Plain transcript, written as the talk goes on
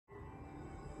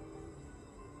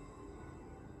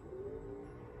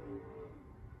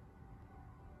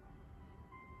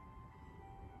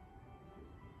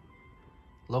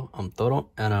Hello, I'm Toro,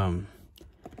 and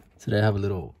today I have a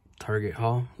little Target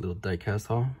haul, little diecast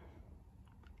haul.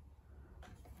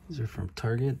 These are from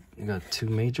Target. I got two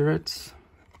Majorettes.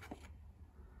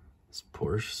 This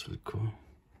Porsche is really cool,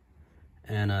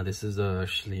 and this is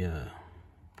actually a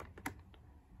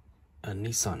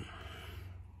Nissan.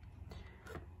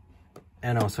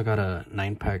 And I also got a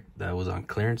 9-pack that was on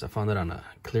clearance. I found it on a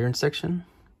clearance section.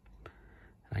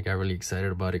 And I got really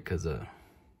excited about it because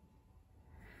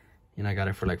you know, I got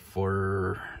it for like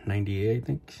 $4.98, I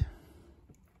think.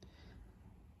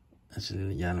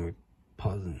 Actually, yeah, let me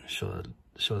pause and show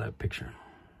that picture.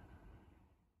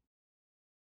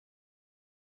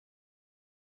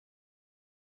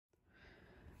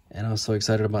 And I was so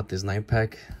excited about this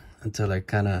 9-pack until I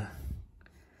kind of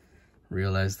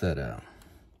realized that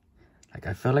like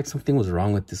I felt like something was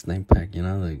wrong with this 9-pack, you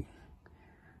know, like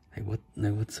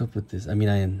what's up with this? I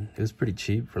mean, it was pretty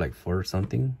cheap for like $4 or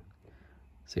something.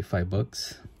 Say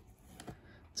 $5.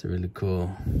 It's a really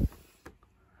cool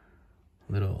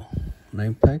little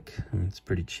 9-pack. I mean, it's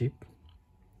pretty cheap.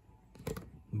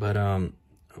 But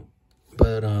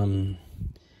the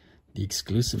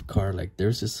exclusive car, like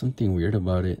there's just something weird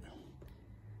about it.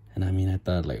 And I mean, I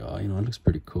thought like, oh, you know, it looks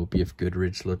pretty cool. BF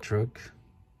Goodrich little truck.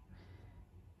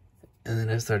 And then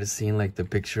I started seeing like the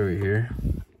picture right here.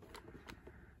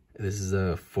 This is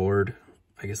a Ford,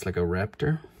 I guess like a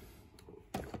Raptor.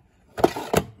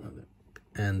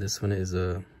 And this one is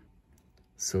a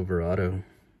Silverado.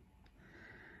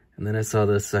 And then I saw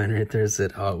the sign right there that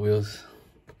said Hot Wheels.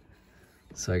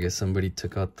 So I guess somebody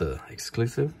took out the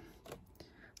exclusive.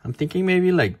 I'm thinking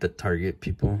maybe like the Target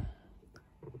people,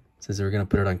 since they were gonna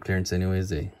put it on clearance anyways,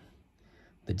 they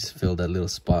just filled that little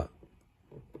spot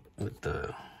with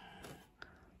the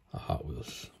Hot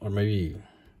Wheels. Or maybe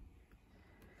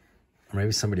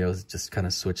somebody else just kind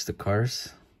of switched the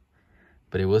cars.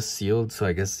 But it was sealed, so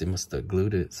I guess they must have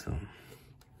glued it. So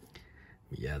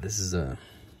yeah, this is a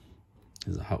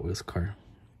Hot Wheels car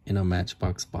in a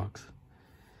Matchbox box.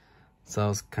 So I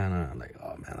was kind of like,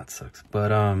 oh man, that sucks. But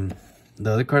the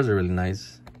other cars are really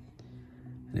nice,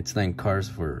 and it's 9 cars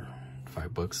for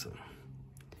 $5, so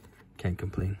can't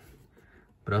complain.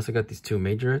 But I also got these two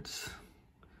Majorettes.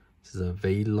 This is a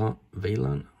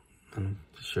Veilon. I'm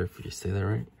not sure if you say that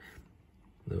right.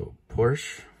 Little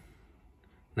Porsche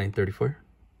 934.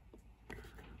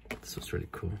 This was really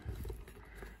cool.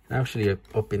 I actually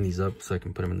open these up so I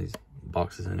can put them in these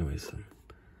boxes anyway. So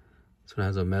this one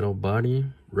has a metal body,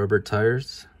 rubber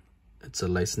tires. It's a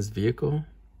licensed vehicle.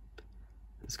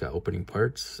 It's got opening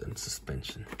parts and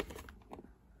suspension.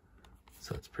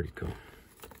 So it's pretty cool.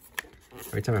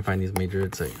 Every time I find these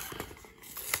Majorettes,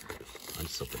 I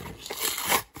just open them.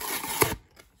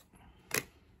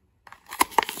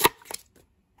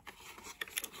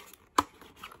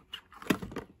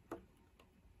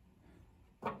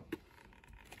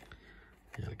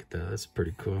 Yeah, look at that. That's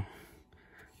pretty cool.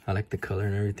 I like the color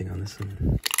and everything on this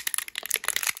one.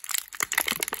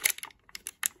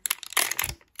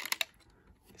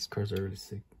 These cars are really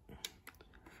sick.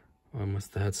 Oh, I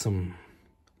must have had some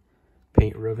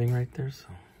paint rubbing right there, so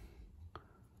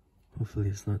hopefully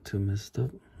it's not too messed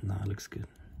up. Nah, it looks good.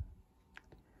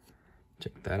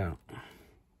 Check that out. I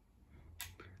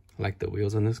like the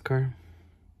wheels on this car.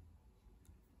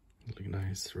 Look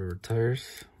nice. Rubber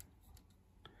tires.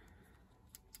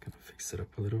 Gonna fix it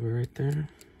up a little bit right there.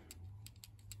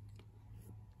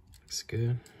 Looks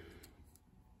good.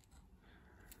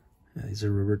 Yeah, these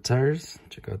are rubber tires.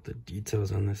 Check out the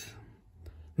details on this.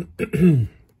 It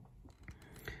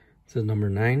says number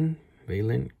 9,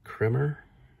 Valen Kremer.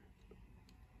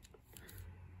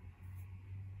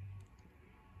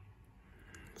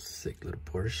 Sick little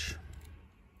Porsche.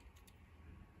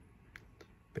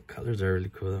 The colors are really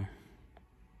cool though.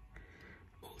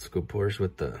 Old school Porsche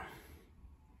with the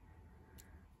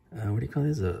what do you call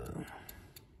this? The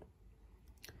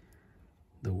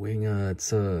wing,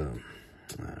 it's I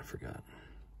forgot.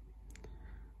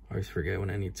 I always forget when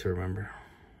I need to remember.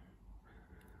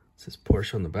 It says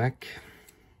Porsche on the back.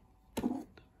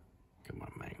 Get my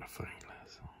magnifying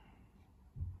glass.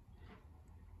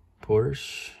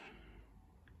 Porsche.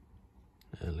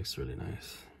 Yeah, it looks really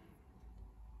nice.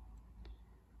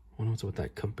 I wonder what's with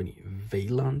that company.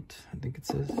 Vaillant, I think it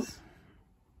says.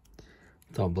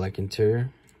 It's all black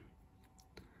interior.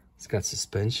 It's got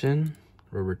suspension,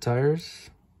 rubber tires,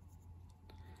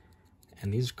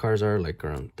 and these cars are like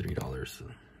around $3, so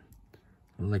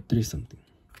like 3 something.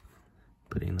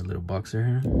 Put it in the little boxer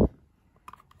here.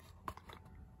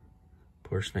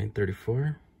 Porsche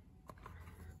 934.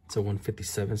 It's a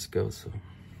 157 scale, so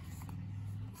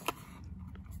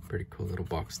pretty cool little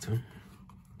box too.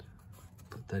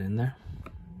 Put that in there.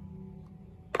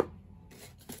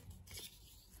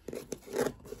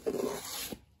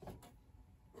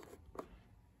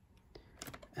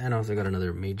 And I also got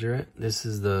another Majorette. This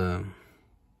is the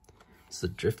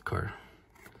drift car.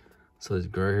 So this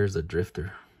girl here is a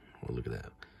drifter. Oh, look at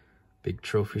that big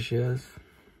trophy she has.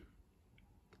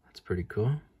 That's pretty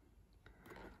cool.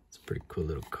 It's a pretty cool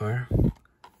little car.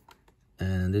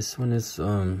 And this one is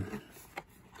oh,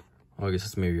 I guess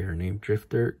it's maybe her name,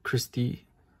 Drifter Christy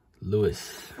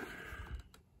Lewis.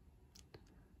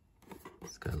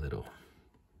 It's got her little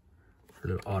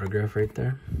autograph right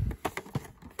there.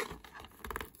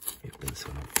 Open this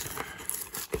one up.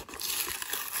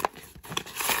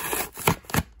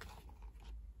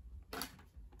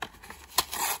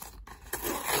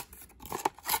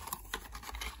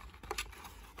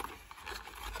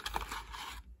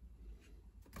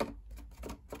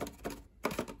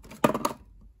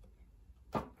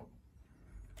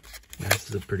 This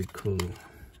is a pretty cool.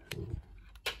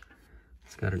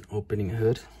 It's got an opening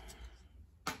hood.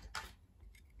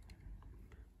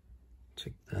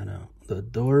 Check that out. The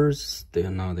doors, they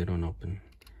don't open.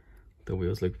 The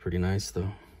wheels look pretty nice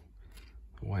though.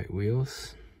 White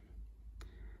wheels.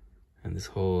 And this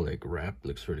whole like wrap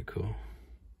looks really cool.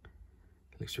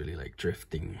 Looks really like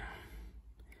drifting.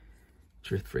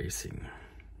 Drift racing.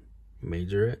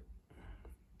 Majorette.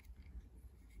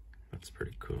 That's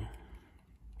pretty cool.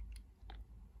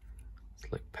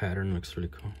 It's like pattern, looks really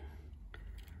cool.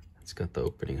 It's got the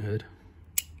opening hood.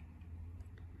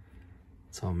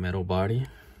 It's all metal body,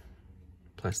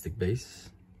 plastic base,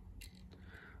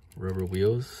 rubber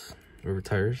wheels, rubber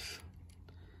tires.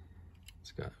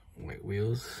 It's got white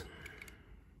wheels.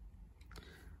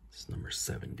 It's number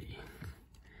 70.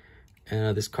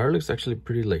 And this car looks actually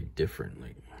pretty like different.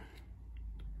 Like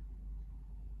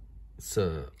it's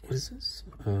what is this?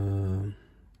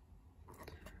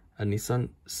 A Nissan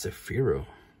Zafiro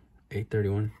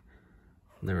 831.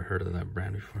 Never heard of that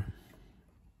brand before.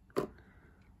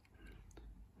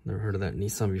 Never heard of that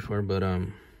Nissan before, but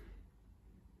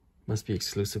must be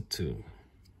exclusive to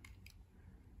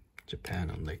Japan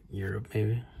and like Europe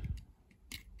maybe.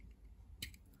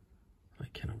 I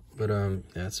can't, but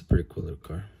yeah, it's a pretty cool little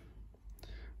car.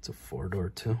 It's a 4-door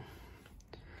too.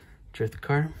 Drift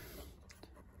car.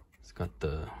 It's got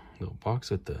the little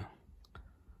box with the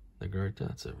girl right there.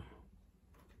 That's a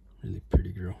really pretty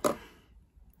girl.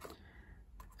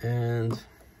 And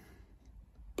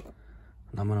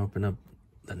I'm gonna open up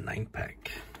the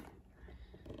 9-pack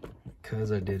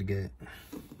because I did get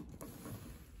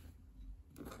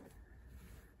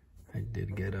I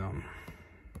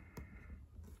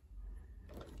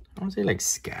don't say like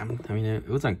scammed. I mean, it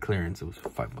was on clearance. It was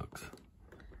 $5.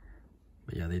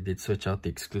 But yeah, they did switch out the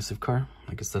exclusive car.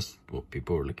 I guess that's what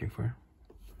people were looking for.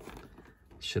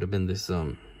 Should have been this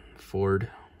Ford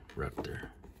Raptor.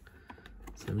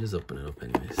 So let me just open it up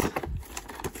anyways.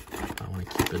 I want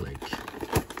to keep it like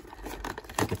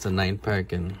it's a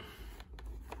 9-pack and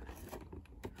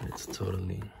it's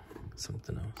totally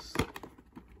something else.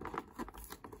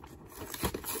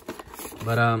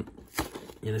 But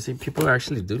you know, see, people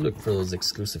actually do look for those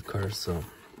exclusive cars, so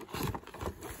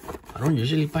I don't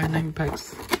usually buy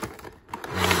 9-packs.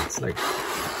 It's like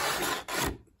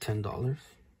 $10,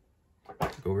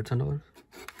 over $10.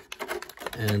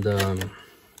 And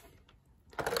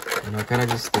you know, I kind of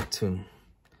just stick to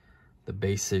the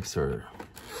basics or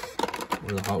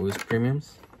the Hot Wheels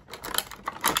premiums.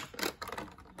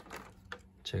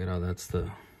 Check it out, that's the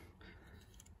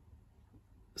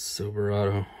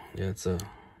Silverado. Yeah, it's a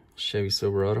Chevy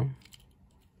Silverado.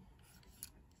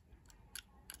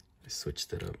 I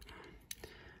switched it up.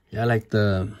 Yeah, I like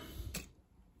the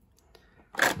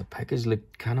package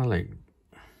looked kind of I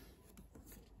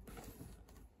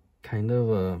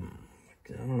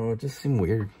don't know, it just seemed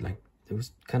weird. Like it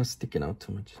was kind of sticking out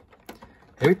too much.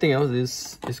 Everything else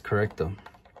is correct though.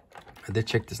 I did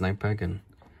check this 9-pack and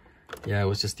yeah, it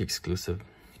was just the exclusive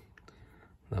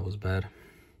that was bad.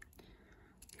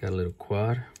 Got a little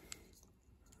quad.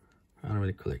 I don't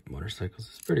really collect motorcycles.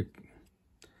 It's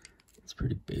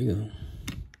pretty big though.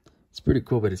 It's pretty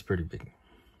cool, but it's pretty big.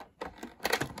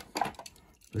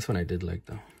 This one I did like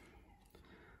though.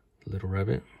 Little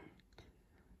Rabbit.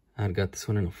 I had got this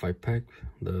one in a 5-pack,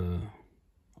 the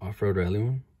off-road rally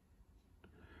one.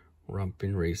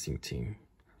 Romping Racing Team.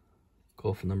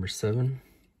 Golf number 7.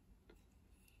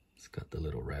 It's got the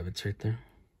little rabbits right there.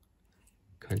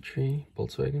 Country,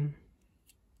 Volkswagen.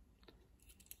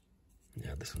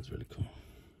 Yeah, this one's really cool.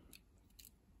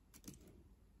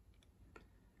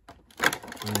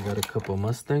 And I got a couple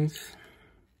Mustangs.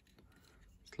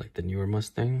 It's like the newer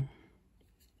Mustang.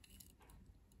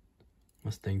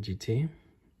 Mustang GT.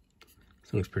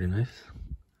 This one looks pretty nice.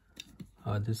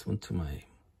 I'll add this one to my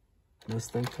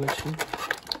Mustang collection.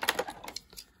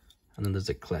 And then there's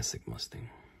a classic Mustang.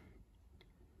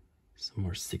 Some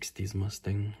more 60s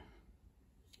Mustang.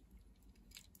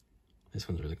 This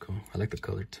one's really cool. I like the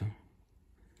color too.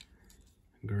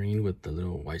 Green with the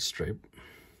little white stripe.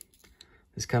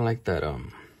 It's kind of like that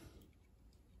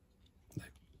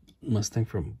like Mustang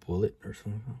from Bullet or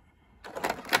something.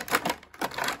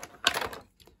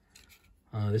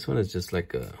 This one is just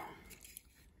like a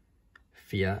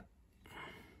Fiat.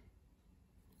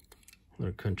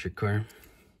 Little country car.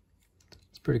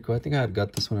 It's pretty cool. I think I had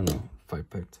got this one in a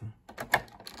 5-pack too.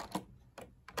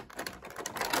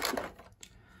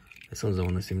 This one's the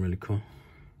one that seemed really cool.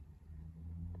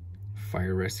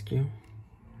 Fire rescue.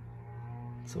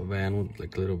 It's a van with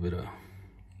like a little bit of,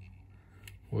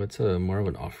 well, it's a more of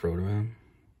an off-road van.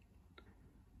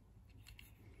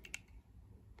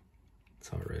 It's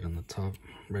all red on the top,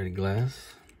 red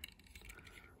glass.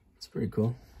 It's pretty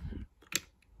cool.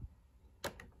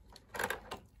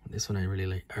 This one I really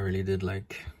like. I really did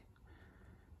like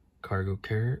cargo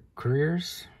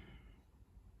couriers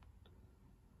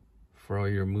for all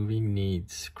your moving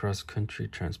needs, cross-country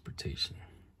transportation.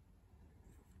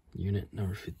 Unit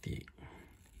number 58.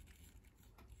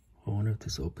 I wonder if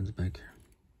this opens back here.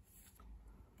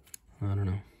 I don't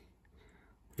know.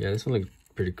 Yeah, this one looked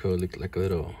pretty cool. It looked like a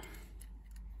little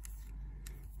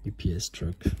UPS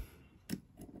truck.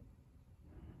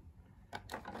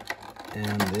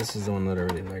 And this is the one that I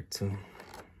really like too.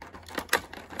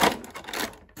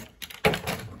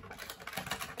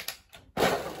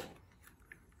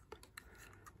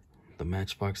 The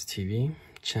Matchbox TV,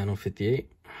 channel 58. It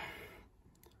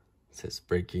says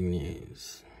breaking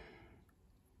news.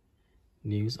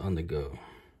 News on the go.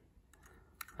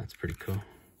 That's pretty cool.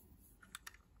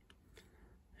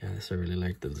 Yeah, this I really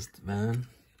like this van.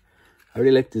 I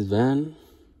really like this van.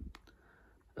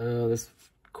 This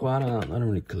quad, I don't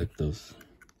really collect those.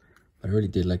 But I really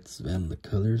did like this van. The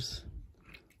colors,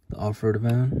 the off-road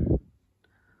van,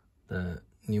 the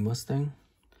new Mustang,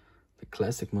 the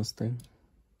classic Mustang,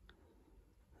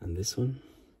 and this one,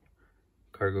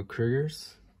 cargo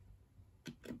couriers,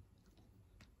 and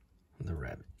the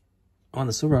Rabbit. Oh, and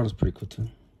the Silverado's pretty cool too.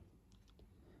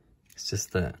 It's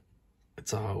just that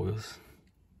it's all Hot Wheels.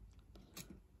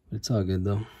 It's all good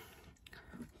though.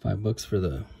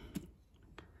 $5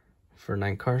 for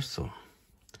 9 cars, so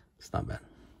it's not bad.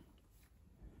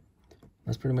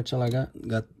 That's pretty much all I got.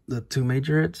 Got the 2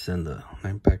 Majorettes and the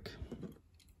 9-pack.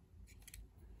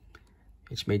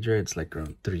 Each Majorette's like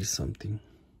around 3 something.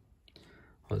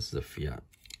 Oh, this is a Fiat.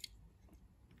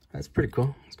 That's pretty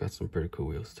cool. It's got some pretty cool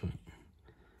wheels to it.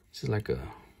 It's just like a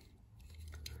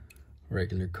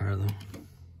regular car though.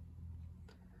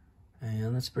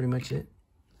 And that's pretty much it.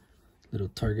 Little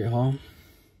Target haul.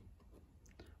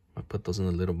 I put those in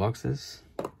the little boxes.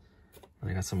 And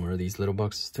I got some more of these little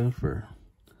boxes too for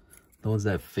the ones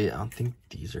that fit. I don't think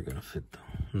these are gonna fit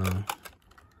though. No,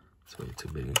 it's way too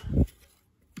big.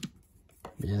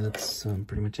 Yeah, that's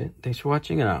pretty much it. Thanks for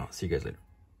watching, and I'll see you guys later.